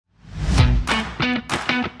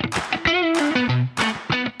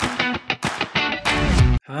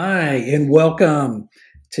Hi, and welcome.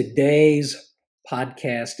 Today's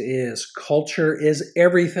podcast is Culture is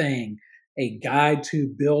Everything, a guide to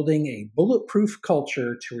building a bulletproof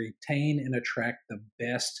culture to retain and attract the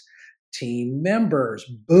best team members.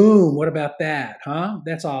 Boom. What about that? Huh?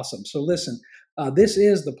 That's awesome. So, listen, this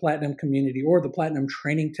is the Platinum Community or the Platinum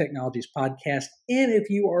Training Technologies podcast. And if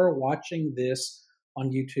you are watching this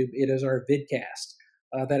on YouTube, it is our vidcast.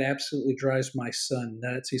 That absolutely drives my son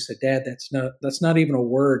nuts. He said, "Dad, that's not even a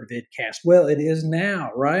word, vidcast." Well, it is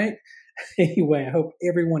now, right? Anyway, I hope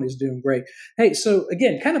everyone is doing great. Hey, so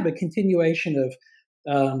again, kind of a continuation of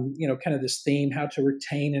kind of this theme, how to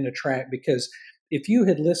retain and attract. Because if you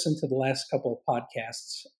had listened to the last couple of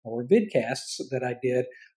podcasts or vidcasts that I did,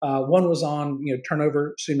 one was on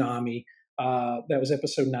turnover tsunami. That was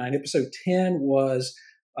episode 9. Episode 10 was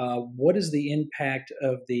what is the impact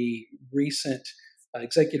of the recent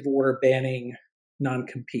executive order banning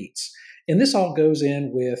non-competes, and this all goes in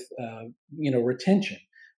with retention,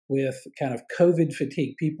 with kind of COVID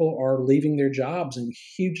fatigue. People are leaving their jobs in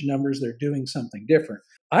huge numbers. They're doing something different.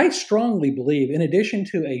 I strongly believe, in addition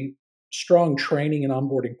to a strong training and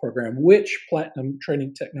onboarding program, which Platinum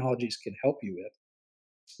Training Technologies can help you with,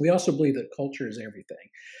 we also believe that culture is everything,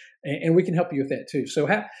 and we can help you with that too. So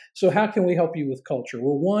how can we help you with culture?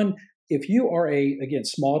 Well, one, if you are again,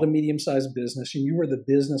 small to medium sized business and you are the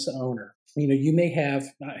business owner, you may have,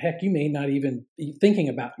 heck, you may not even be thinking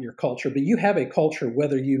about your culture, but you have a culture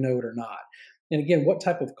whether you know it or not. And again, what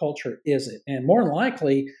type of culture is it? And more than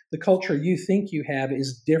likely, the culture you think you have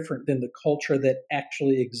is different than the culture that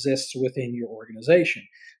actually exists within your organization.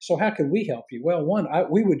 So how can we help you? Well, one,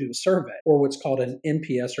 we would do a survey, or what's called an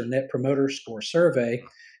NPS or Net Promoter Score survey,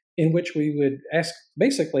 in which we would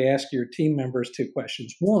basically ask your team members two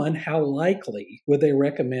questions. One, how likely would they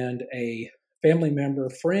recommend a family member,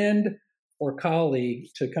 friend, or colleague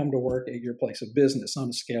to come to work at your place of business on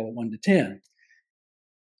a scale of 1 to 10?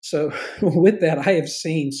 So with that, I have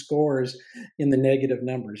seen scores in the negative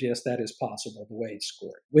numbers. Yes, that is possible, the way it's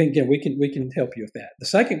scored. We can help you with that. The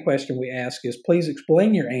second question we ask is, please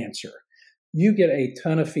explain your answer. You get a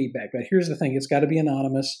ton of feedback, but here's the thing: it's got to be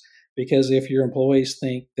anonymous, because if your employees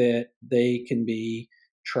think that they can be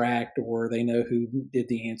tracked or they know who did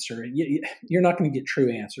the answer, you're not going to get true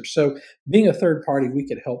answers. So being a third party, we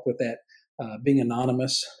could help with that. Being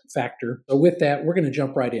anonymous factor. So with that, we're going to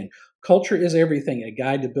jump right in. Culture is Everything, a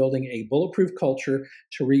guide to building a bulletproof culture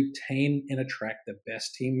to retain and attract the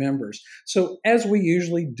best team members. So as we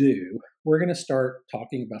usually do, we're going to start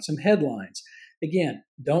talking about some headlines. Again,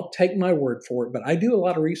 don't take my word for it, but I do a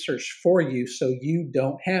lot of research for you so you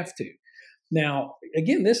don't have to. Now,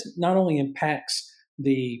 again, this not only impacts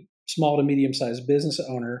the small to medium-sized business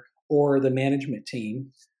owner or the management team,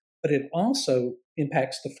 but it also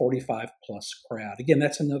impacts the 45 plus crowd. Again,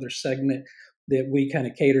 that's another segment that we kind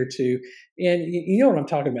of cater to. And you know what I'm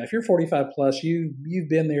talking about. If you're 45 plus, you've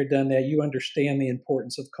been there, done that, you understand the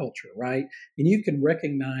importance of culture, right? And you can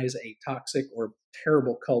recognize a toxic or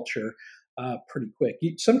terrible culture pretty quick,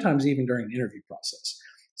 sometimes even during the interview process.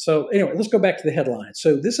 So anyway, let's go back to the headline.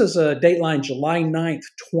 So this is a Dateline July 9th,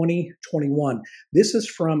 2021. This is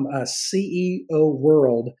from CEO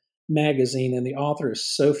World magazine, and the author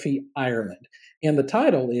is Sophie Ireland. And the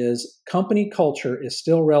title is Company Culture is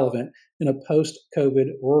Still Relevant in a Post-COVID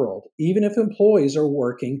World, Even if Employees Are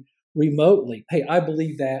Working Remotely. Hey, I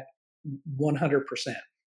believe that 100%.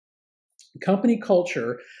 Company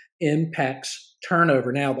culture impacts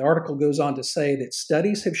turnover. Now, the article goes on to say that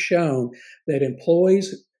studies have shown that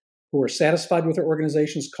employees who are satisfied with their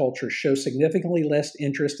organization's culture show significantly less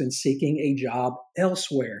interest in seeking a job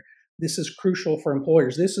elsewhere. This is crucial for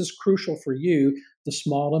employers. This is crucial for you, the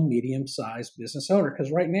small and medium-sized business owner,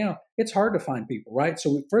 because right now it's hard to find people, right?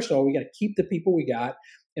 So first of all, we got to keep the people we got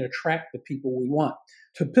and attract the people we want.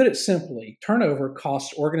 To put it simply, turnover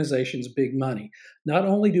costs organizations big money. Not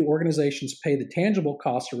only do organizations pay the tangible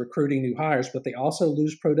cost of recruiting new hires, but they also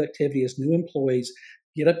lose productivity as new employees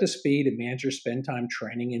get up to speed and managers spend time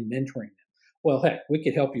training and mentoring them. Well, heck, we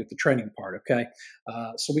could help you with the training part, okay?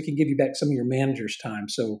 So we can give you back some of your manager's time.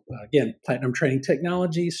 So again, Platinum Training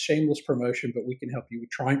Technologies, shameless promotion, but we can help you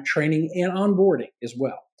with training and onboarding as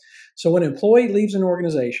well. So when an employee leaves an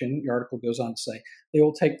organization, the article goes on to say, they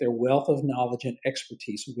will take their wealth of knowledge and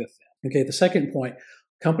expertise with them. Okay, the second point,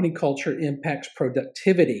 company culture impacts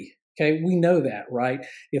productivity. Okay, we know that, right?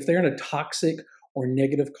 If they're in a toxic or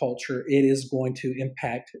negative culture, it is going to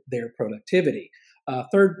impact their productivity.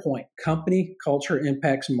 Third point, company culture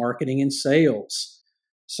impacts marketing and sales.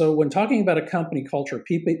 So when talking about a company culture,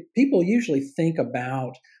 people usually think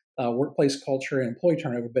about workplace culture and employee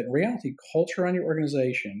turnover, but in reality, culture on your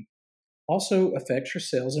organization also affects your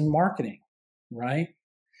sales and marketing, right?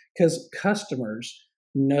 because customers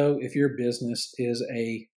know if your business is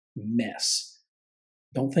a mess.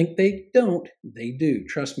 Don't think they don't, they do.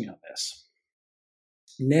 Trust me on this.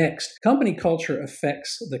 Next, company culture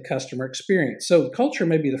affects the customer experience. So, culture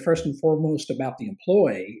may be the first and foremost about the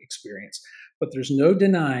employee experience, but there's no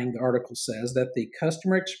denying, the article says, that the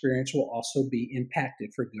customer experience will also be impacted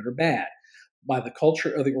for good or bad by the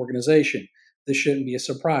culture of the organization. This shouldn't be a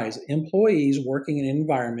surprise. Employees working in an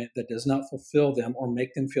environment that does not fulfill them or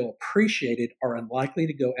make them feel appreciated are unlikely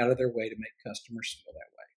to go out of their way to make customers feel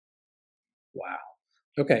that way. Wow.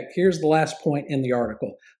 Okay, here's the last point in the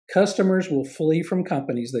article. Customers will flee from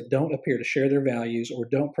companies that don't appear to share their values or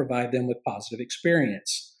don't provide them with positive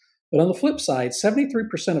experience. But on the flip side,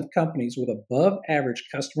 73% of companies with above average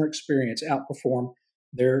customer experience outperform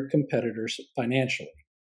their competitors financially.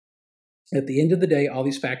 At the end of the day, all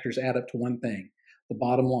these factors add up to one thing: the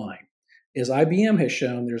bottom line. As IBM has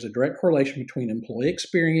shown, there's a direct correlation between employee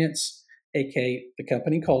experience, aka the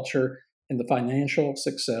company culture, and the financial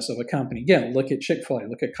success of a company. Again, look at Chick-fil-A,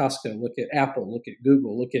 look at Costco, look at Apple, look at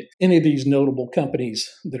Google, look at any of these notable companies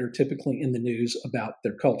that are typically in the news about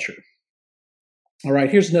their culture. All right,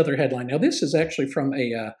 here's another headline. Now, this is actually from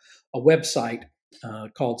a website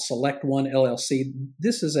called Select One LLC.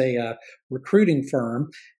 This is a recruiting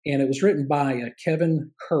firm, and it was written by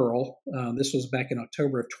Kevin Curl. This was back in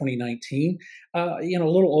October of 2019. A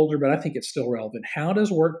little older, but I think it's still relevant. How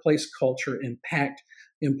does workplace culture impact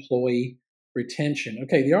employee retention?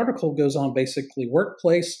 Okay, the article goes on basically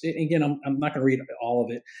workplace. Again, I'm not going to read all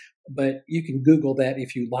of it, but you can Google that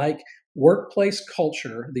if you like. Workplace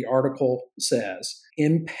culture, the article says,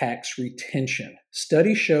 impacts retention.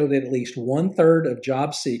 Studies show that at least 1/3 of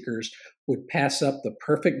job seekers would pass up the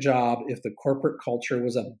perfect job if the corporate culture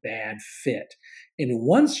was a bad fit. And in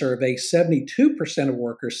one survey, 72% of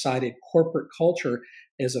workers cited corporate culture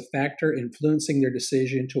as a factor influencing their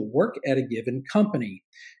decision to work at a given company.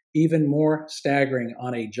 Even more staggering,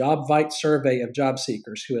 on a JobVite survey of job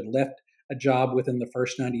seekers who had left a job within the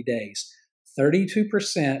first 90 days,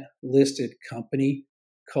 32% listed company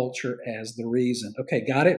culture as the reason. Okay,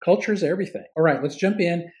 got it? Culture is everything. All right, let's jump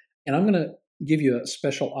in, and I'm going to give you a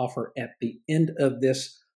special offer at the end of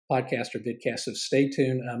this podcast or vidcast, so stay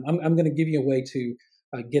tuned. I'm going to give you a way to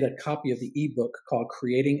get a copy of the ebook called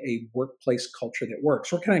Creating a Workplace Culture That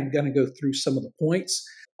Works. We're kind of going to go through some of the points.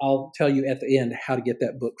 I'll tell you at the end how to get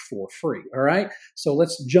that book for free. All right, so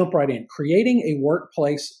let's jump right in. Creating a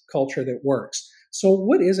workplace culture that works. So,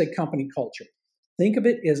 what is a company culture? Think of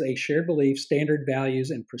it as a shared belief, standard values,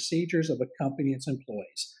 and procedures of a company and its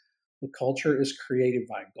employees. The culture is created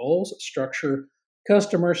by goals, structure,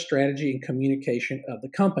 customer strategy, and communication of the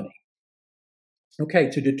company. Okay,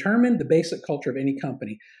 to determine the basic culture of any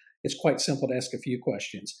company, it's quite simple to ask a few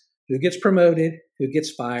questions. Who gets promoted? Who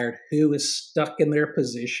gets fired? Who is stuck in their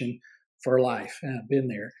position for life? I've been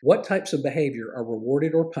there. What types of behavior are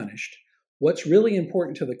rewarded or punished? What's really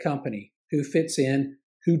important to the company? Who fits in?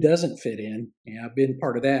 Who doesn't fit in? Yeah, I've been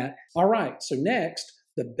part of that. All right, so next,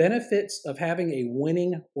 the benefits of having a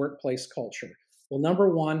winning workplace culture. Well,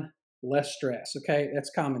 number one, less stress. Okay,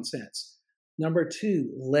 that's common sense. Number two,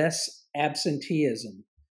 less absenteeism.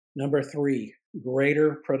 Number three,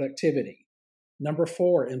 greater productivity. Number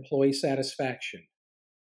four, employee satisfaction.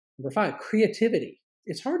 Number five, creativity.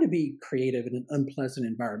 It's hard to be creative in an unpleasant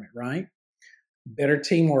environment, right? Better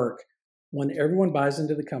teamwork. When everyone buys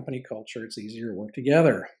into the company culture, it's easier to work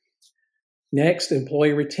together. Next,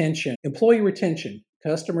 employee retention. Employee retention.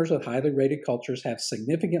 Customers with highly rated cultures have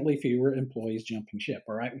significantly fewer employees jumping ship.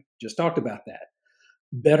 All right, we just talked about that.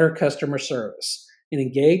 Better customer service. An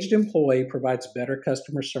engaged employee provides better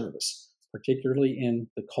customer service, particularly in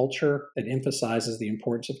the culture that emphasizes the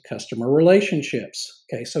importance of customer relationships.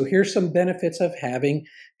 Okay, so here's some benefits of having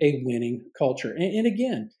a winning culture. And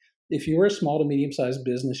again, if you're a small to medium-sized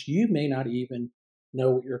business, you may not even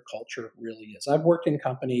know what your culture really is. I've worked in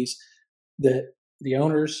companies that the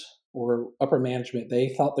owners or upper management,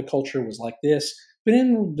 they thought the culture was like this, but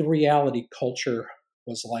in the reality, culture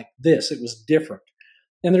was like this. It was different.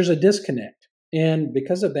 And there's a disconnect. And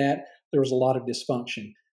because of that, there was a lot of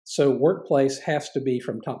dysfunction. So workplace has to be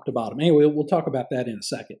from top to bottom. Anyway, we'll talk about that in a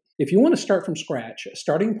second. If you want to start from scratch, a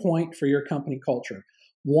starting point for your company culture,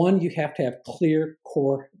 one, you have to have clear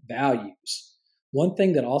core values. One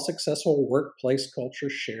thing that all successful workplace culture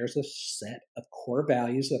shares a set of core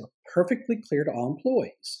values that are perfectly clear to all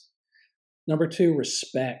employees. Number two,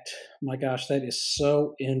 respect. My gosh, that is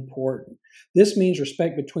so important. This means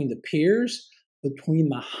respect between the peers, between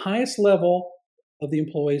the highest level of the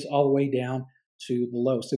employees all the way down to the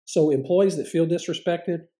lowest. So employees that feel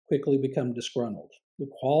disrespected quickly become disgruntled. The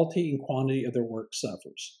quality and quantity of their work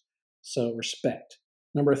suffers. So respect.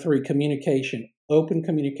 Number three, communication. Open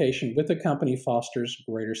communication with the company fosters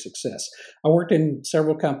greater success. I worked in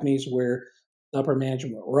several companies where upper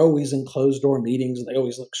management were always in closed door meetings and they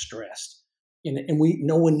always looked stressed. And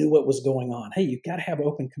no one knew what was going on. Hey, you've got to have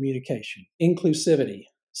open communication. Inclusivity.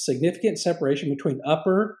 Significant separation between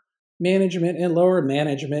upper management and lower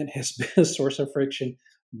management has been a source of friction.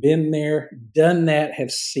 Been there, done that,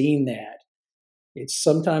 have seen that.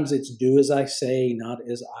 Sometimes it's do as I say, not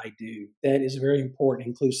as I do. That is very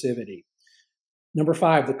important, inclusivity. Number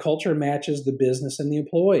five, the culture matches the business and the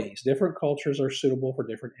employees. Different cultures are suitable for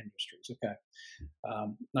different industries. Okay.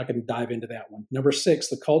 Not going to dive into that one. Number six,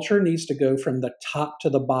 the culture needs to go from the top to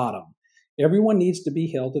the bottom. Everyone needs to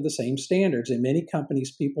be held to the same standards. In many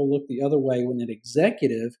companies, people look the other way when an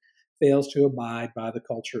executive fails to abide by the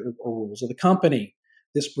culture or rules of the company.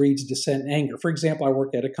 This breeds dissent and anger. For example, I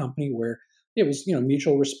worked at a company where it was,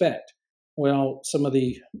 mutual respect. Well, some of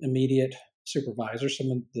the immediate supervisors,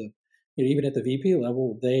 some of the, even at the VP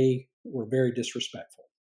level, they were very disrespectful.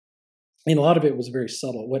 And a lot of it was very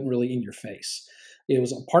subtle. It wasn't really in your face. It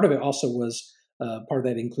was part of it also was part of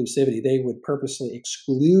that inclusivity. They would purposely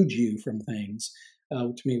exclude you from things,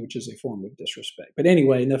 to me, which is a form of disrespect. But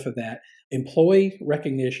anyway, enough of that. Employee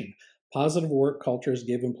recognition. Positive work cultures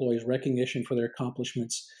give employees recognition for their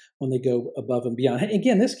accomplishments when they go above and beyond.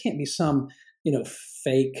 Again, this can't be some,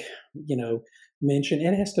 fake, mention.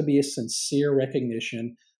 It has to be a sincere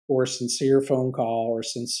recognition or a sincere phone call or a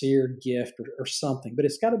sincere gift or something. But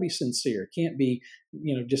it's got to be sincere. It can't be,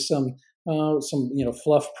 just some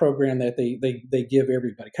fluff program that they give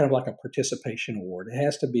everybody, kind of like a participation award. It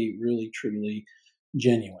has to be really, truly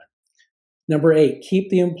genuine. Number eight, keep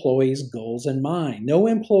the employee's goals in mind. No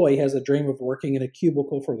employee has a dream of working in a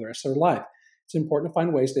cubicle for the rest of their life. It's important to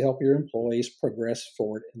find ways to help your employees progress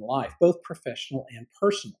forward in life, both professional and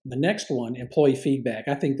personal. The next one, employee feedback.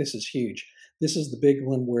 I think this is huge. This is the big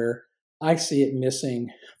one where I see it missing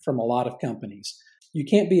from a lot of companies. You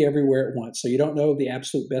can't be everywhere at once, so you don't know the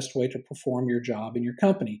absolute best way to perform your job in your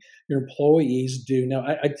company. Your employees do know.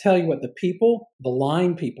 I tell you what, the people, the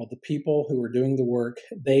line people, the people who are doing the work,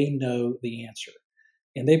 they know the answer.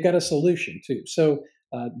 And they've got a solution too. So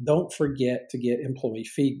don't forget to get employee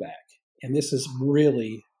feedback. And this is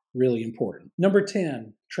really, really important. Number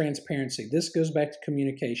 10, transparency. This goes back to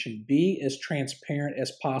communication. Be as transparent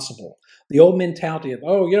as possible. The old mentality of,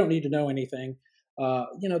 oh, you don't need to know anything.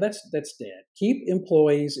 That's dead. Keep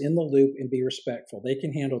employees in the loop and be respectful. They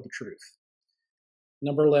can handle the truth.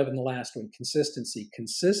 Number 11, the last one, consistency.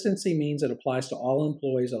 Consistency means it applies to all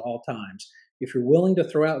employees at all times. If you're willing to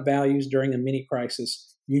throw out values during a mini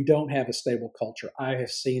crisis, you don't have a stable culture. I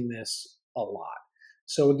have seen this a lot.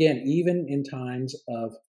 So again, even in times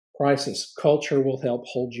of crisis, culture will help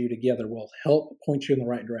hold you together, will help point you in the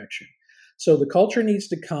right direction. So the culture needs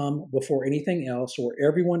to come before anything else, or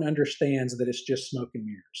everyone understands that it's just smoke and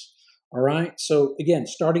mirrors. All right. So again,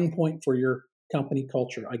 starting point for your company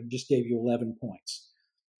culture. I just gave you 11 points.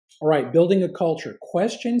 All right. Building a culture.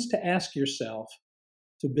 Questions to ask yourself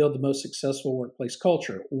to build the most successful workplace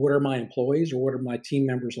culture. What are my employees or what are my team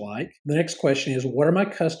members like? The next question is, what are my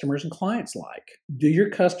customers and clients like? Do your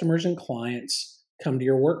customers and clients come to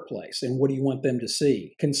your workplace, and what do you want them to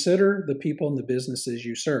see? Consider the people and the businesses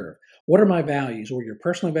you serve. What are my values? What are your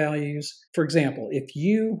personal values? For example, if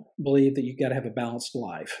you believe that you've got to have a balanced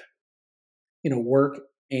life, work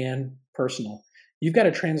and personal, you've got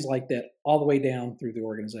to translate that all the way down through the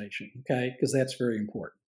organization, okay? Because that's very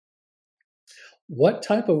important. What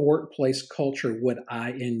type of workplace culture would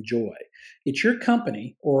I enjoy? It's your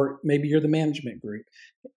company, or maybe you're the management group,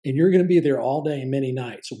 and you're going to be there all day and many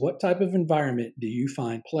nights. What type of environment do you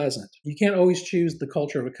find pleasant? You can't always choose the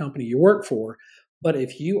culture of a company you work for, but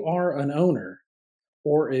if you are an owner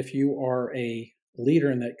or if you are a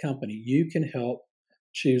leader in that company, you can help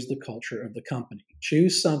choose the culture of the company.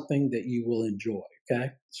 Choose something that you will enjoy,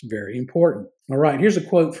 okay? It's very important. All right, here's a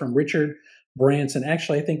quote from Richard Branson.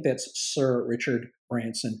 Actually, I think that's Sir Richard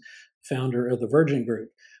Branson, founder of the Virgin Group.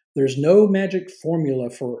 There's no magic formula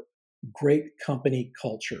for great company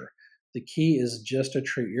culture. The key is just to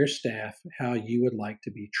treat your staff how you would like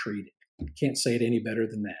to be treated. Can't say it any better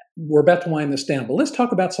than that. We're about to wind this down, but let's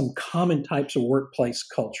talk about some common types of workplace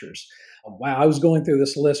cultures. Wow, I was going through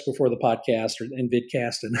this list before the podcast and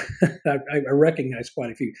vidcast, and I recognized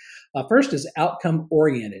quite a few. First is outcome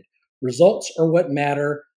oriented. Results are what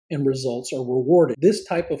matter, and results are rewarded. This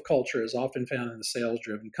type of culture is often found in a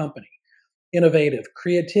sales-driven company. Innovative.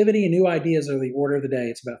 Creativity and new ideas are the order of the day.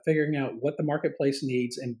 It's about figuring out what the marketplace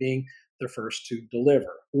needs and being the first to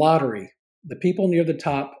deliver. Lottery. The people near the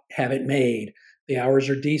top have it made. The hours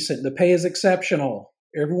are decent. The pay is exceptional.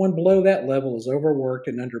 Everyone below that level is overworked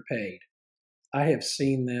and underpaid. I have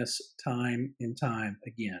seen this time and time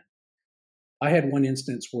again. I had one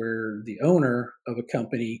instance where the owner of a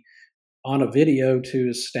company on a video to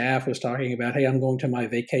his staff was talking about, hey, I'm going to my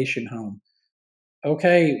vacation home.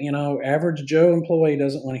 Okay, average Joe employee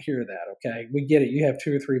doesn't want to hear that. Okay, we get it. You have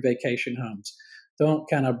 2 or 3 vacation homes. Don't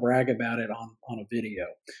kind of brag about it on a video,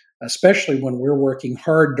 especially when we're working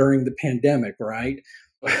hard during the pandemic, right?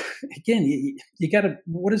 Again, you got to,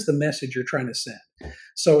 what is the message you're trying to send?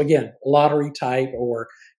 So again, lottery type, or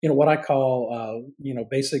what I call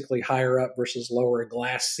basically higher up versus lower,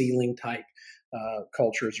 glass ceiling type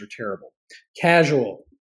cultures are terrible. Casual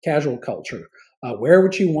culture. Wear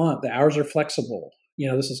what you want. The hours are flexible.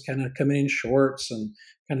 This is kind of coming in shorts and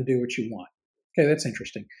kind of do what you want. Okay, that's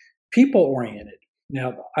interesting. People oriented.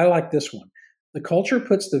 Now, I like this one. The culture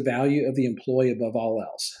puts the value of the employee above all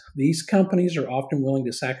else. These companies are often willing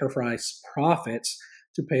to sacrifice profits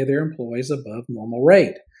to pay their employees above normal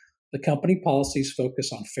rate. The company policies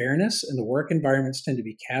focus on fairness, and the work environments tend to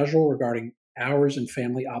be casual regarding hours and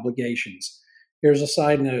family obligations. Here's a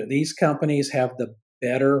side note. These companies have the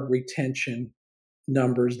better retention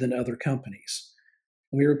numbers than other companies.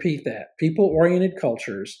 Let me repeat that. People-oriented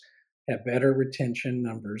cultures have better retention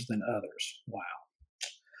numbers than others. Wow.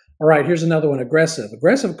 All right, here's another one, aggressive.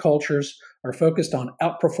 Aggressive cultures are focused on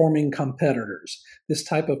outperforming competitors. This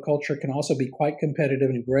type of culture can also be quite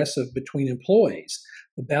competitive and aggressive between employees.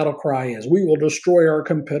 The battle cry is, we will destroy our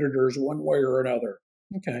competitors one way or another.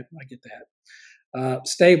 Okay, I get that.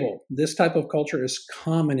 Stable. This type of culture is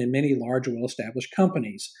common in many large, well-established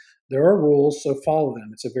companies. There are rules, so follow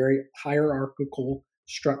them. It's a very hierarchical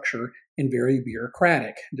structure and very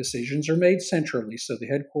bureaucratic. Decisions are made centrally, so the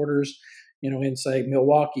headquarters in, say,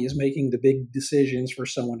 Milwaukee is making the big decisions for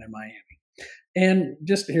someone in Miami. And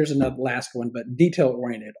just here's another last one, but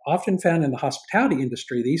detail-oriented. Often found in the hospitality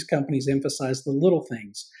industry, these companies emphasize the little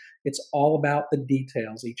things. It's all about the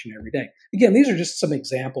details each and every day. Again, these are just some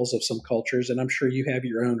examples of some cultures, and I'm sure you have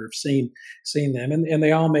your own or have seen them, and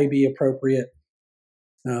they all may be appropriate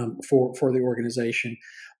for the organization.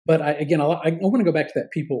 But I want to go back to that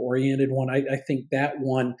people-oriented one. I think that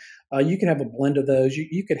one, you can have a blend of those.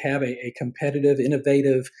 You could have a competitive,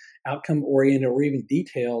 innovative, outcome-oriented, or even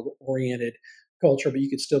detailed-oriented culture, but you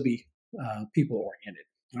could still be people-oriented.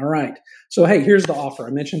 All right. So, hey, here's the offer.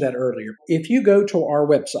 I mentioned that earlier. If you go to our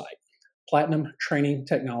website,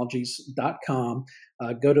 platinumtrainingtechnologies.com,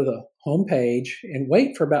 go to the home page and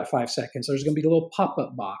wait for about 5 seconds. There's going to be a little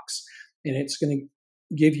pop-up box, and it's going to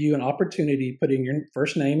give you an opportunity to put in your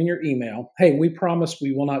first name and your email. Hey, we promise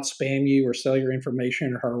we will not spam you or sell your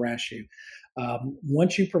information or harass you.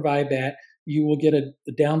 Once you provide that, you will get a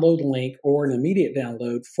download link or an immediate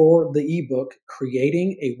download for the ebook,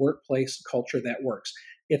 Creating a Workplace Culture That Works.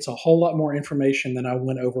 It's a whole lot more information than I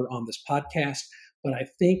went over on this podcast. But I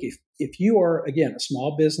think if you are, again, a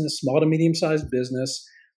small business, small to medium-sized business,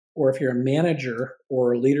 or if you're a manager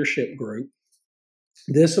or a leadership group,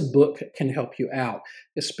 this book can help you out,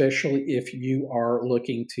 especially if you are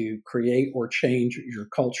looking to create or change your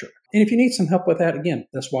culture. And if you need some help with that, again,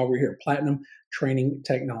 that's why we're here,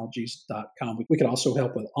 platinumtrainingtechnologies.com. We can also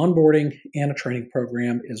help with onboarding and a training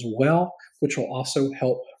program as well, which will also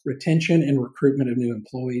help retention and recruitment of new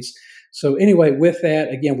employees. So anyway, with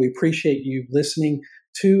that, again, we appreciate you listening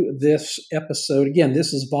to this episode. Again,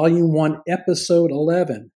 this is Volume 1, Episode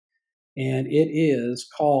 11. And it is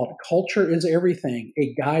called Culture is Everything,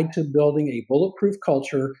 a guide to building a bulletproof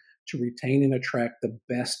culture to retain and attract the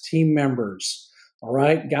best team members. All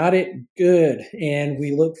right, got it? Good. And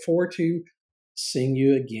we look forward to seeing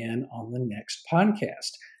you again on the next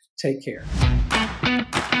podcast. Take care.